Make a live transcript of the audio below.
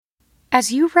As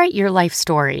you write your life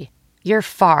story, you're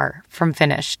far from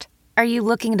finished. Are you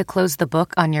looking to close the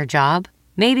book on your job?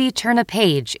 Maybe turn a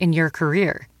page in your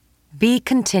career? Be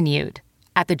continued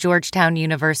at the Georgetown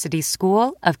University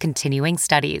School of Continuing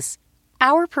Studies.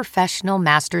 Our professional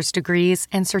master's degrees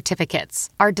and certificates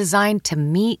are designed to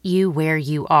meet you where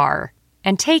you are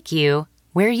and take you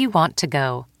where you want to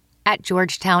go. At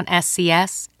Georgetown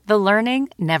SCS, the learning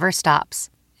never stops,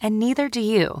 and neither do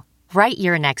you. Write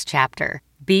your next chapter.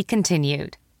 Be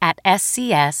continued at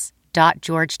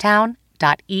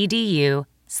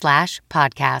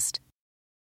scs.georgetown.edu/podcast.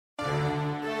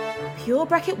 Pure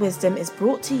Bracket Wisdom is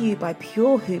brought to you by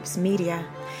Pure Hoops Media.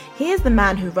 Here's the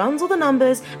man who runs all the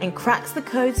numbers and cracks the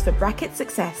codes for bracket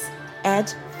success,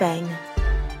 Ed Feng.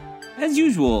 As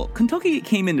usual, Kentucky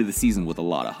came into the season with a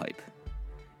lot of hype.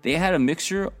 They had a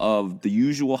mixture of the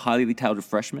usual highly touted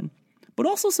freshmen, but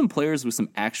also some players with some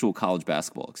actual college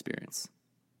basketball experience.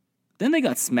 Then they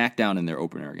got smacked down in their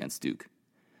opener against Duke.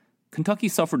 Kentucky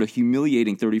suffered a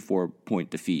humiliating 34-point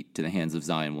defeat to the hands of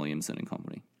Zion Williamson and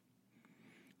company.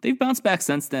 They've bounced back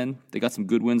since then. They got some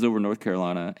good wins over North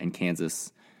Carolina and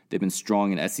Kansas. They've been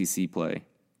strong in SEC play.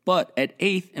 But at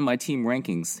 8th in my team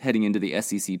rankings heading into the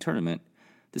SEC tournament,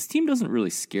 this team doesn't really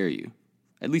scare you,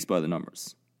 at least by the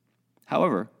numbers.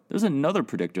 However, there's another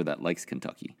predictor that likes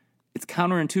Kentucky. It's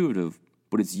counterintuitive,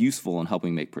 but it's useful in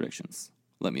helping make predictions.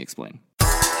 Let me explain.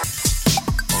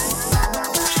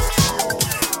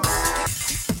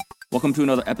 Welcome to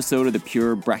another episode of the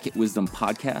Pure Bracket Wisdom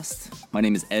podcast. My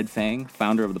name is Ed Feng,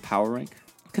 founder of the Power Rank.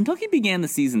 Kentucky began the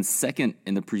season second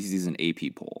in the preseason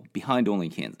AP poll, behind only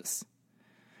Kansas.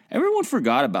 Everyone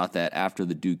forgot about that after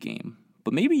the Duke game,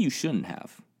 but maybe you shouldn't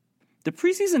have. The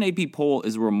preseason AP poll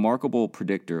is a remarkable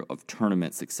predictor of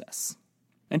tournament success.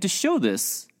 And to show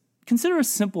this, consider a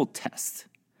simple test.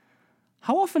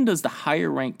 How often does the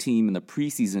higher-ranked team in the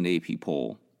preseason AP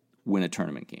poll win a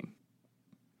tournament game?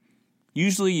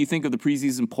 Usually you think of the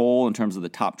preseason poll in terms of the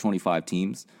top 25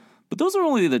 teams, but those are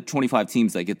only the 25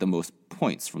 teams that get the most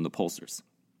points from the pollsters.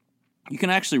 You can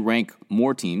actually rank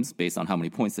more teams based on how many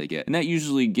points they get, and that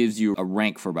usually gives you a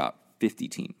rank for about 50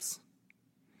 teams.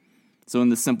 So in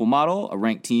this simple model, a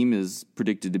ranked team is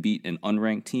predicted to beat an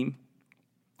unranked team,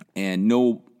 and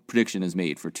no prediction is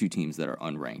made for two teams that are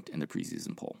unranked in the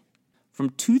preseason poll.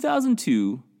 From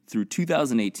 2002 through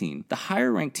 2018, the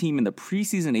higher-ranked team in the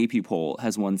preseason AP poll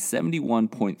has won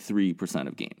 71.3%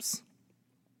 of games.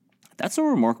 That's a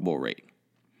remarkable rate.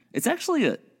 It's actually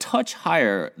a touch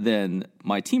higher than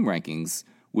my team rankings,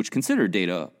 which consider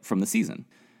data from the season.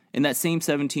 In that same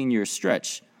 17-year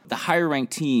stretch, the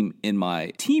higher-ranked team in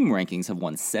my team rankings have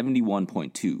won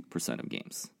 71.2% of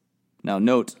games. Now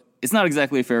note, it's not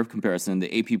exactly a fair comparison.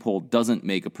 The AP poll doesn't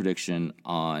make a prediction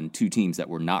on two teams that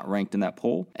were not ranked in that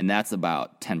poll, and that's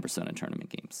about 10% of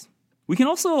tournament games. We can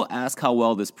also ask how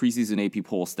well this preseason AP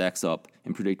poll stacks up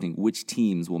in predicting which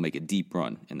teams will make a deep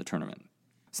run in the tournament.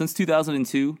 Since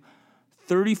 2002,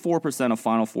 34% of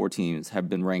Final Four teams have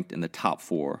been ranked in the top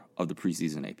 4 of the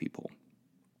preseason AP poll.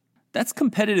 That's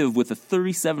competitive with the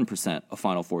 37% of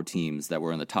Final Four teams that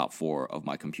were in the top 4 of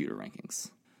my computer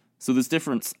rankings. So this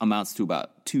difference amounts to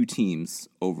about 2 teams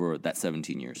over that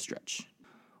 17-year stretch.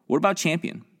 What about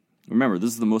champion? Remember, this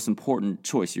is the most important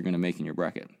choice you're going to make in your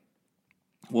bracket.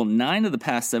 Well, 9 of the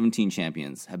past 17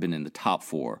 champions have been in the top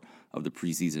 4 of the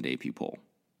preseason AP poll.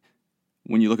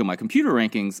 When you look at my computer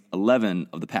rankings, 11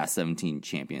 of the past 17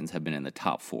 champions have been in the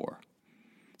top 4.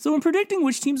 So in predicting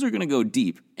which teams are going to go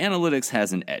deep, analytics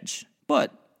has an edge.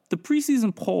 But the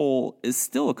preseason poll is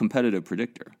still a competitive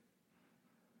predictor.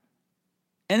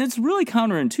 And it's really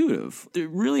counterintuitive. It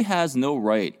really has no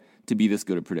right to be this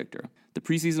good a predictor. The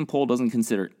preseason poll doesn't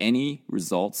consider any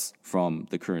results from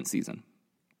the current season.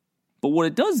 But what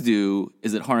it does do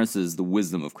is it harnesses the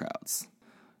wisdom of crowds.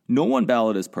 No one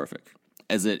ballot is perfect,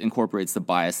 as it incorporates the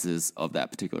biases of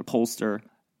that particular pollster.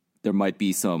 There might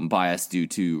be some bias due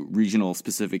to regional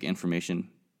specific information.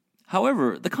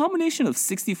 However, the combination of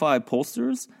 65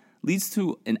 pollsters leads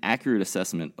to an accurate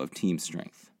assessment of team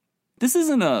strength. This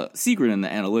isn't a secret in the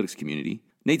analytics community.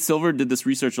 Nate Silver did this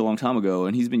research a long time ago,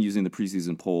 and he's been using the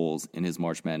preseason polls in his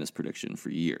March Madness prediction for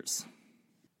years.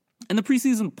 And the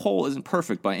preseason poll isn't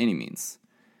perfect by any means.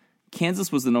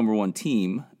 Kansas was the number 1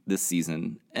 team this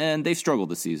season, and they've struggled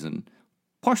this season,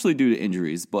 partially due to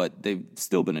injuries, but they've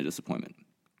still been a disappointment.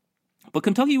 But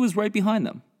Kentucky was right behind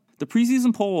them. The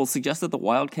preseason poll suggests that the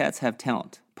Wildcats have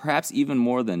talent, perhaps even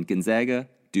more than Gonzaga,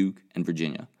 Duke, and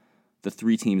Virginia, the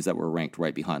 3 teams that were ranked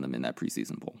right behind them in that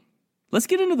preseason poll. Let's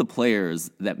get into the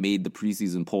players that made the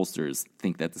preseason pollsters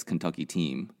think that this Kentucky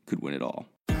team could win it all.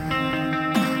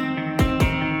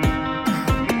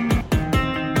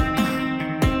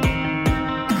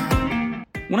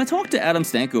 When I talked to Adam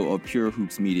Stanko of Pure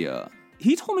Hoops Media,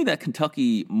 he told me that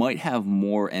Kentucky might have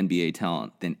more NBA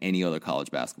talent than any other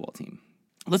college basketball team.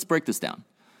 Let's break this down.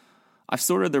 I've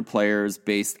sorted their players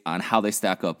based on how they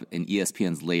stack up in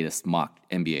ESPN's latest mock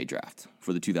NBA draft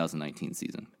for the 2019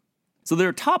 season. So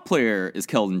their top player is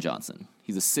Keldon Johnson.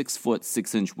 He's a 6',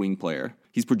 6" wing player.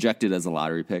 He's projected as a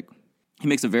lottery pick. He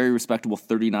makes a very respectable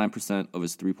 39% of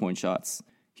his three-point shots.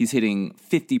 He's hitting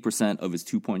 50% of his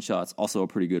two-point shots, also a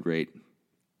pretty good rate.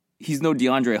 He's no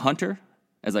DeAndre Hunter,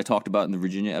 as I talked about in the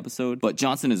Virginia episode, but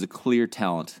Johnson is a clear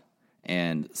talent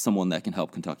and someone that can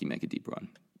help Kentucky make a deep run.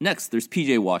 Next, there's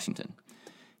PJ Washington.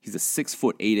 He's a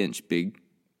 6', 8" big.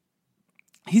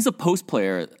 He's a post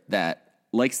player that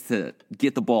likes to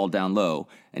get the ball down low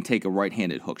and take a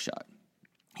right-handed hook shot.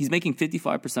 He's making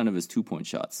 55% of his two-point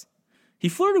shots. He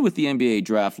flirted with the NBA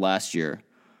draft last year,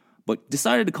 but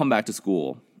decided to come back to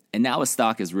school, and now his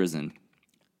stock has risen.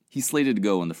 He's slated to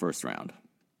go in the first round.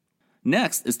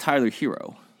 Next is Tyler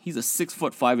Hero. He's a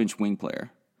 6', 5" wing player.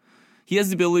 He has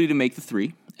the ability to make the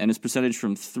three, and his percentage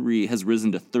from three has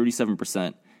risen to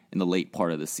 37% in the late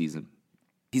part of this season.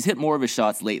 He's hit more of his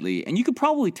shots lately, and you could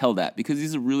probably tell that because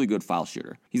he's a really good foul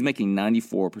shooter. He's making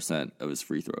 94% of his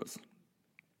free throws.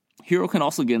 Hero can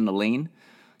also get in the lane.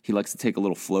 He likes to take a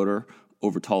little floater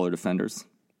over taller defenders.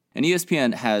 And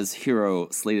ESPN has Hero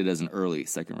slated as an early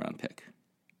second-round pick.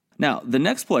 Now, the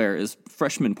next player is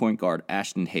freshman point guard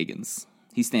Ashton Hagans.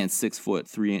 He stands 6 foot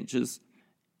 3 inches,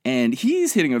 and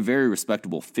he's hitting a very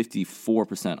respectable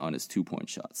 54% on his two-point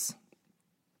shots.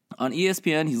 On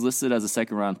ESPN, he's listed as a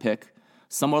second-round pick.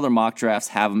 Some other mock drafts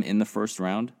have him in the first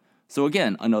round. So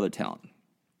again, another talent.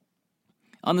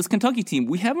 On this Kentucky team,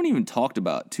 we haven't even talked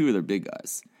about two of their big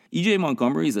guys. E.J.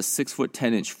 Montgomery is a 6 foot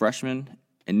 10 freshman,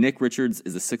 and Nick Richards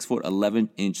is a 6 foot 11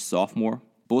 sophomore.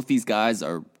 Both these guys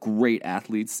are great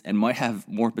athletes and might have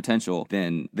more potential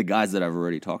than the guys that I've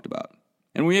already talked about.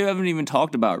 And we haven't even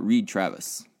talked about Reed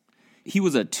Travis. He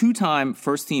was a 2-time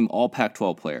first-team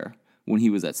All-Pac-12 player when he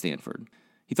was at Stanford.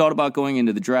 He thought about going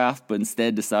into the draft, but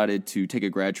instead decided to take a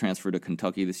grad transfer to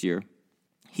Kentucky this year.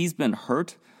 He's been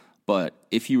hurt, but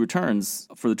if he returns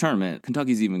for the tournament,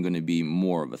 Kentucky's even going to be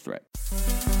more of a threat.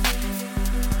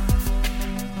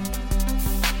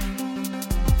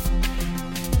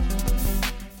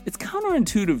 It's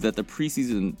counterintuitive that the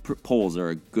preseason polls are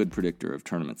a good predictor of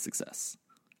tournament success.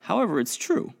 However, it's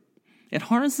true. It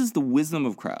harnesses the wisdom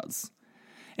of crowds.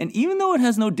 And even though it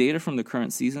has no data from the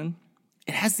current season,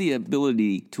 it has the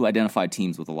ability to identify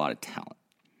teams with a lot of talent.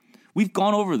 We've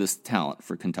gone over this talent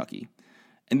for Kentucky,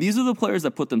 and these are the players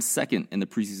that put them second in the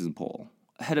preseason poll,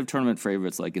 ahead of tournament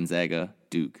favorites like Gonzaga,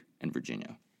 Duke, and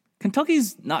Virginia.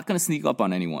 Kentucky's not going to sneak up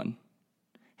on anyone.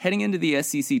 Heading into the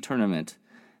SEC tournament,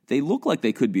 they look like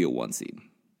they could be a 1 seed.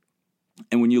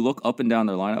 And when you look up and down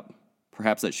their lineup,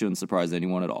 perhaps that shouldn't surprise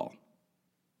anyone at all.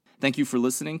 Thank you for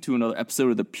listening to another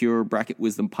episode of the Pure Bracket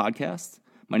Wisdom Podcast.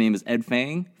 My name is Ed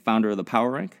Fang, founder of the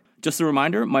Power Rank. Just a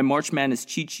reminder, my March Madness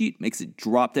cheat sheet makes it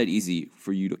drop dead easy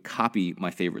for you to copy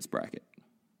my favorites bracket.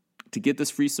 To get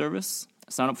this free service,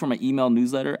 sign up for my email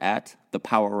newsletter at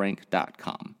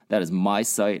thepowerrank.com. That is my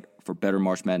site for better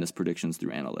March Madness predictions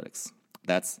through analytics.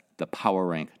 That's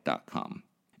thepowerrank.com.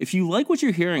 If you like what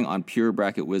you're hearing on Pure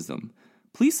Bracket Wisdom,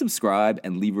 please subscribe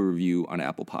and leave a review on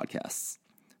Apple Podcasts.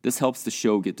 This helps the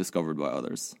show get discovered by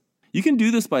others. You can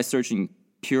do this by searching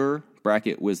Pure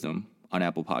Bracket Wisdom on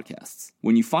Apple Podcasts.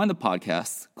 When you find the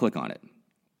podcast, click on it.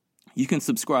 You can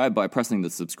subscribe by pressing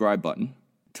the subscribe button.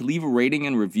 To leave a rating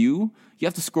and review, you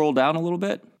have to scroll down a little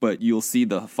bit, but you'll see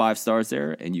the 5 stars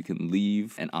there, and you can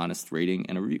leave an honest rating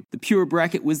and a review. The Pure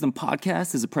Bracket Wisdom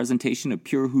Podcast is a presentation of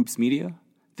Pure Hoops Media.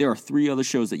 There are 3 other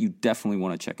shows that you definitely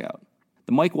want to check out.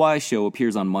 The Mike Wise Show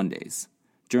appears on Mondays.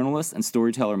 Journalist and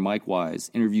storyteller Mike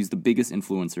Wise interviews the biggest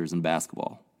influencers in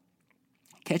basketball.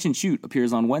 Catch and Shoot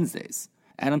appears on Wednesdays.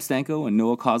 Adam Stanko and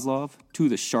Noah Kozlov, 2 of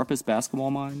the sharpest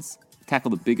basketball minds, tackle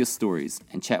the biggest stories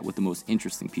and chat with the most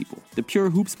interesting people. The Pure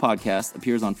Hoops Podcast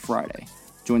appears on Friday.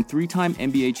 Join 3-time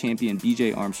NBA champion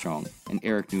BJ Armstrong and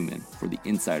Eric Newman for the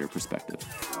insider perspective.